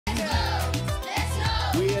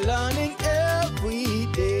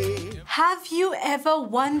Have you ever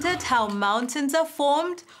wondered how mountains are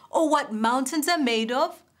formed or what mountains are made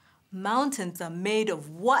of? Mountains are made of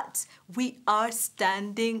what we are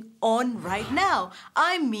standing on right now.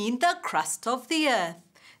 I mean the crust of the earth,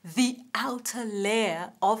 the outer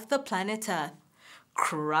layer of the planet Earth.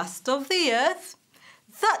 Crust of the earth?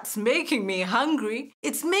 That's making me hungry.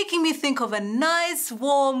 It's making me think of a nice,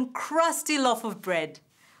 warm, crusty loaf of bread.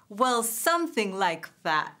 Well, something like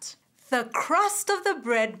that. The crust of the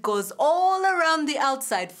bread goes all around the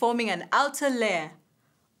outside, forming an outer layer.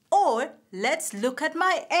 Or let's look at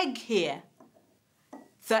my egg here.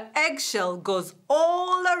 The eggshell goes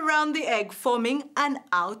all around the egg, forming an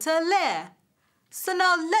outer layer. So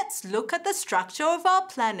now let's look at the structure of our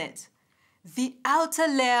planet. The outer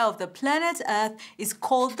layer of the planet Earth is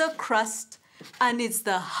called the crust, and it's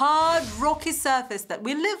the hard, rocky surface that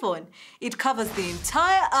we live on. It covers the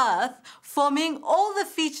entire Earth, forming all the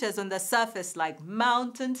features on the surface like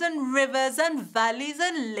mountains and rivers and valleys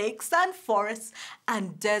and lakes and forests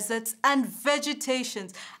and deserts and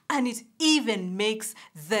vegetations. And it even makes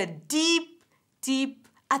the deep, deep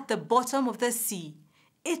at the bottom of the sea.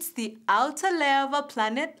 It's the outer layer of a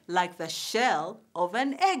planet like the shell of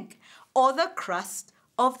an egg or the crust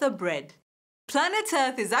of the bread. Planet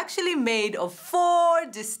Earth is actually made of 4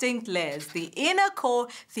 distinct layers: the inner core,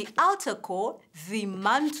 the outer core, the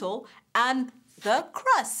mantle, and the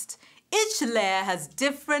crust. Each layer has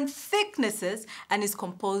different thicknesses and is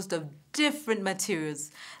composed of different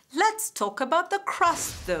materials. Let's talk about the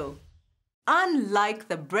crust though. Unlike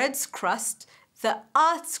the bread's crust, the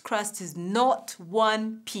Earth's crust is not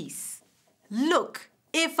one piece. Look,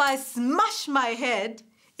 if I smash my head,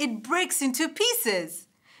 it breaks into pieces.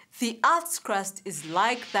 The Earth's crust is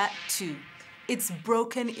like that too. It's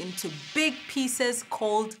broken into big pieces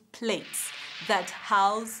called plates that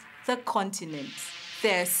house the continents.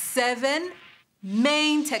 There are 7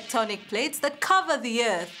 main tectonic plates that cover the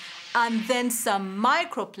Earth, and then some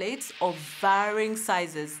microplates of varying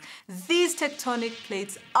sizes. These tectonic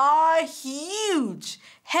plates are huge,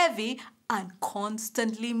 heavy, and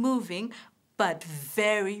constantly moving, but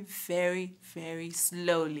very, very, very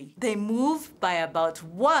slowly. They move by about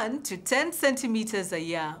 1 to 10 centimeters a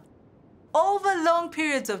year. Over long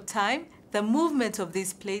periods of time, the movement of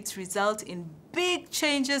these plates result in big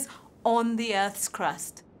changes on the Earth's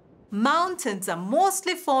crust. Mountains are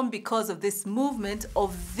mostly formed because of this movement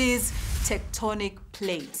of these tectonic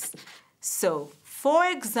plates. So, for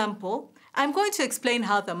example, I'm going to explain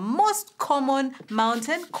how the most common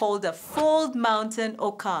mountain, called a fold mountain,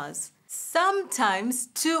 occurs. Sometimes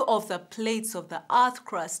 2 of the plates of the Earth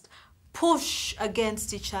crust push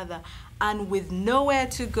against each other, and with nowhere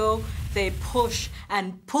to go, they push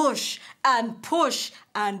and push and push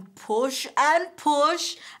and push and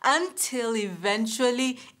push until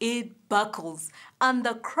eventually it buckles, and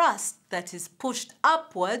the crust that is pushed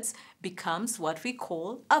upwards becomes what we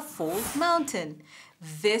call a fold mountain.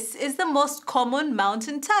 This is the most common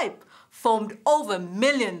mountain type, formed over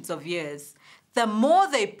millions of years. The more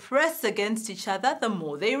they press against each other, the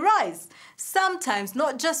more they rise. Sometimes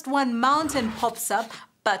not just one mountain pops up,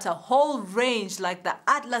 but a whole range like the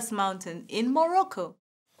Atlas Mountain in Morocco.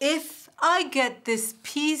 If I get this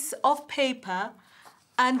piece of paper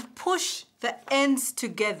and push the ends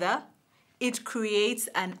together, it creates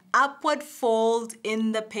an upward fold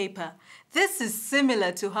in the paper. This is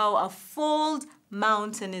similar to how a fold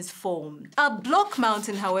mountain is formed. A block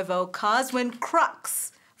mountain, however, occurs when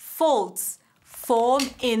cracks, faults, form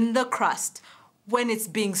in the crust, when it's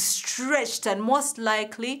being stretched, and most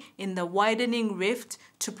likely in the widening rift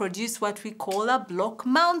to produce what we call a block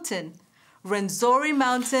mountain. Rwenzori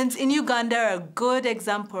Mountains in Uganda are a good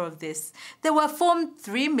example of this. They were formed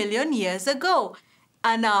 3 million years ago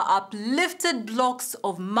and are uplifted blocks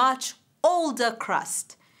of much older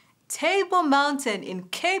crust. Table Mountain in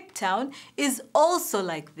Cape Town is also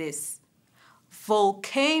like this.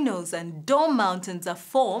 Volcanoes and dome mountains are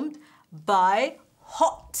formed by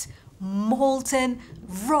hot, molten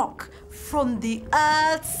rock from the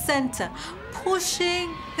Earth's center,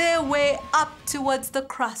 pushing their way up towards the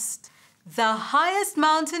crust. The highest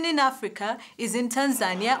mountain in Africa is in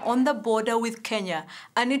Tanzania on the border with Kenya,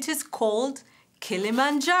 and it is called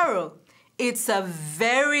Kilimanjaro. It's a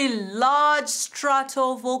very large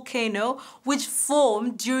stratovolcano which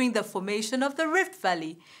formed during the formation of the Rift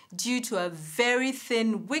Valley due to a very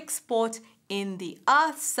thin wick spot in the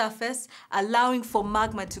Earth's surface, allowing for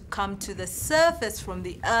magma to come to the surface from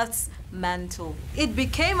the Earth's mantle. It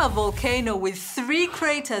became a volcano with 3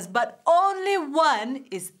 craters, but only one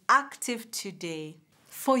is active today.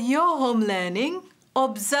 For your home learning,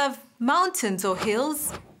 observe mountains or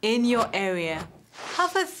hills in your area.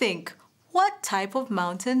 Have a think. What type of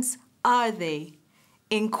mountains are they?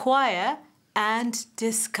 Inquire and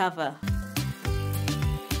discover.